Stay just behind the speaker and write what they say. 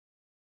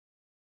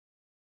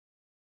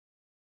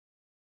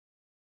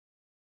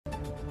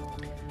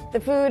The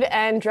Food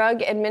and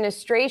Drug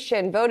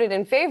Administration voted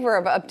in favor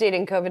of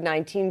updating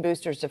COVID-19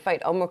 boosters to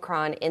fight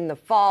Omicron in the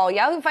fall.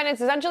 Yahoo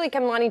Finance's Anjalee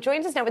Khemlani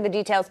joins us now with the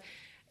details.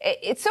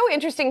 It's so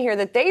interesting here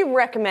that they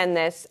recommend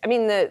this. I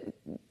mean,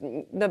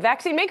 the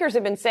vaccine makers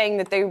have been saying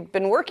that they've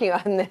been working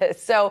on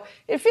this. So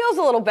it feels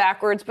a little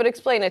backwards, but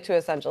explain it to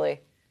us, Anjalee.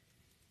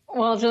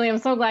 Well, Julie, I'm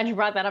so glad you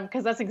brought that up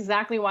because that's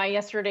exactly why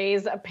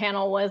yesterday's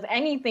panel was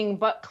anything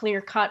but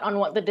clear-cut on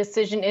what the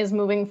decision is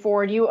moving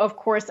forward. You, of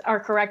course, are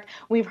correct.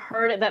 We've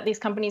heard that these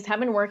companies have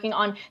been working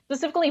on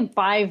specifically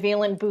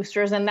bivalent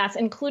boosters, and that's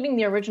including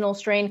the original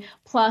strain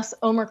plus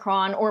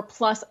Omicron or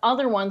plus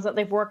other ones that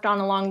they've worked on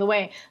along the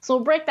way. So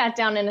we'll break that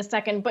down in a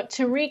second. But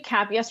to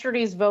recap,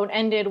 yesterday's vote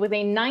ended with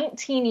a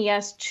 19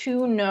 yes,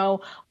 2 no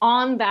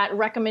on that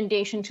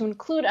recommendation to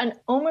include an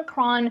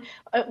Omicron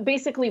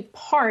basically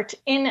part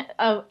in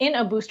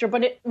a booster,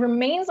 but it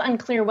remains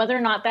unclear whether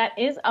or not that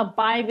is a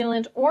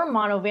bivalent or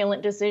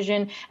monovalent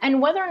decision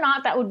and whether or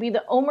not that would be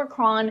the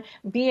Omicron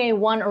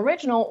BA1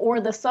 original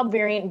or the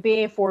subvariant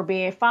BA4,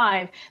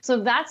 BA5.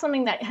 So that's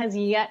something that has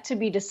yet to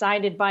be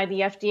decided by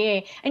the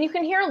FDA. And you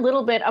can hear a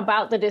little bit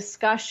about the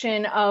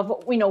discussion of,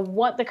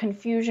 what the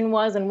confusion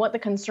was and what the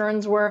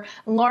concerns were.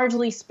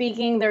 Largely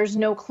speaking, there's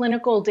no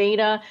clinical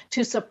data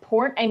to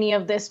support any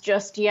of this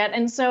just yet.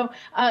 And so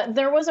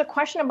there was a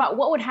question about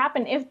what would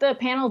happen if the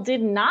panel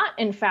did not,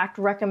 in fact,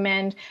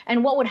 recommend,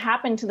 and what would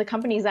happen to the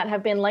companies that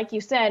have been, like you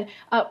said,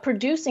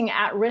 producing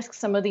at risk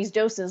some of these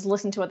doses.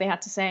 Listen to what they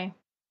had to say.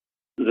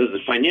 There's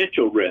a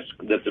financial risk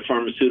that the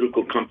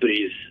pharmaceutical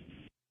companies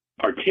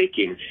are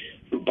taking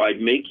by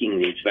making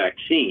these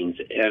vaccines.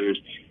 And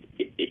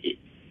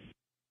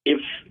if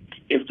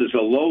there's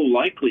a low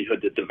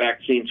likelihood that the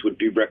vaccines would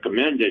be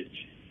recommended,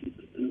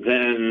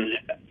 then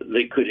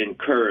they could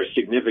incur a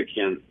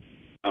significant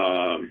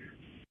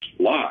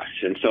loss.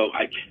 And so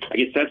I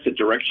guess that's the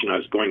direction I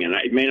was going in.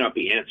 It may not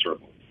be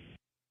answerable.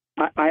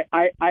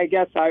 I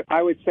guess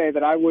I would say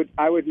that I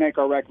would make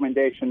our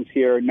recommendations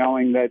here,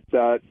 knowing that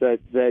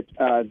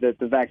the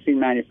vaccine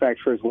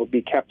manufacturers will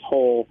be kept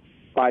whole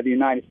by the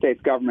United States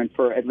government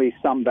for at least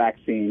some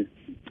vaccine.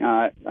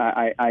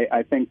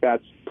 I think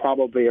that's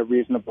probably a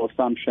reasonable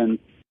assumption.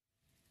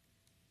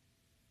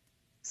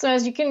 So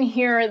as you can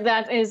hear,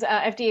 that is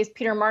FDA's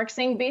Peter Marks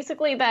saying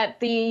basically that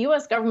the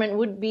U.S. government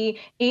would be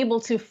able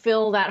to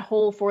fill that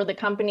hole for the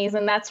companies.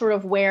 And that's sort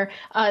of where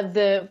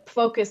the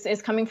focus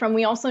is coming from.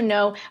 We also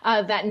know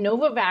that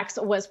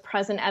Novavax was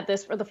present at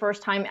this for the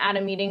first time at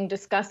a meeting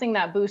discussing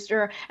that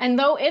booster. And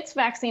though its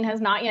vaccine has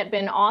not yet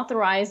been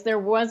authorized, there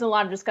was a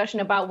lot of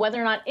discussion about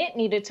whether or not it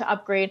needed to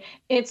upgrade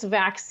its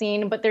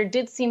vaccine. But there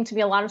did seem to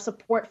be a lot of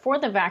support for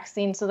the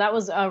vaccine. So that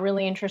was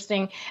really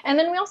interesting. And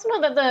then we also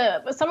know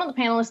that some of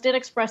the panelists did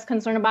express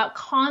concern about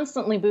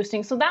constantly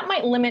boosting. So that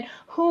might limit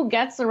who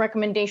gets the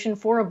recommendation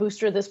for a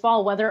booster this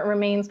fall, whether it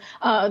remains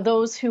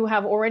those who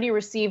have already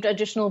received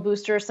additional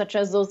boosters, such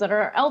as those that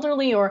are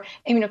elderly or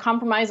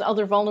immunocompromised,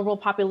 other vulnerable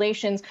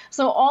populations.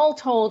 So all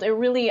told, it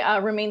really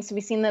remains to be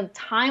seen. The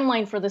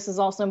timeline for this is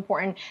also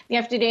important. The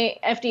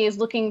FDA is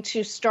looking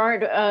to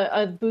start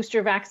a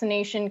booster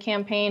vaccination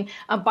campaign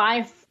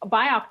by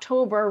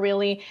October,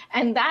 really.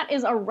 And that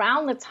is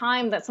around the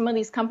time that some of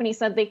these companies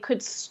said they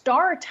could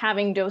start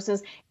having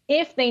doses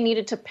if they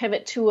needed to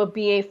pivot to a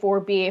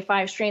BA4,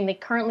 BA5 strain. They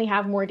currently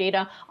have more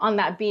data on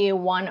that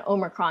BA1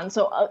 Omicron.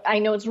 So I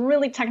know it's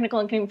really technical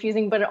and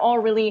confusing, but it all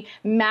really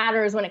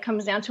matters when it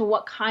comes down to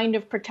what kind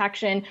of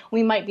protection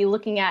we might be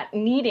looking at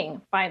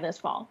needing by this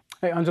fall.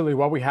 Hey, Anjalee,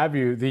 while we have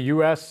you, the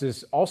U.S.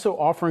 is also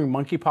offering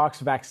monkeypox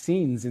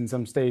vaccines in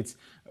some states.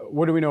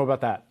 What do we know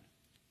about that?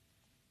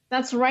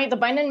 That's right. The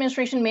Biden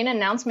administration made an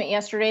announcement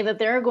yesterday that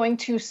they're going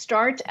to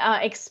start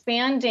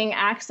expanding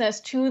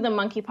access to the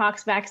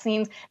monkeypox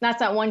vaccines. That's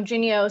that one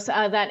Jynneos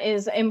that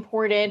is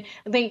imported.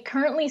 They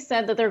currently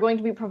said that they're going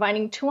to be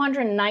providing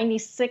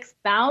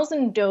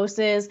 296,000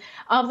 doses.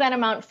 Of that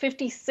amount,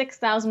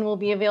 56,000 will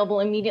be available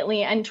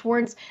immediately. And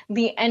towards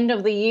the end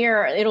of the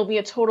year, it'll be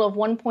a total of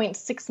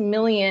 1.6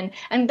 million.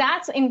 And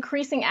that's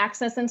increasing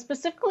access and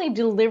specifically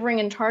delivering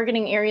and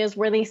targeting areas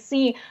where they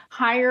see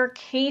higher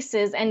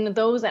cases and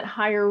those at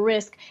higher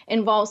risk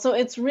involved. So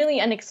it's really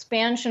an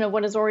expansion of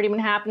what has already been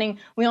happening.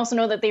 We also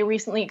know that they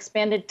recently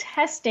expanded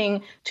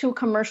testing to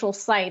commercial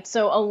sites.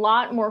 So a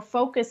lot more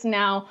focus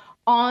now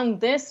on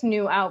this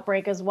new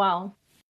outbreak as well.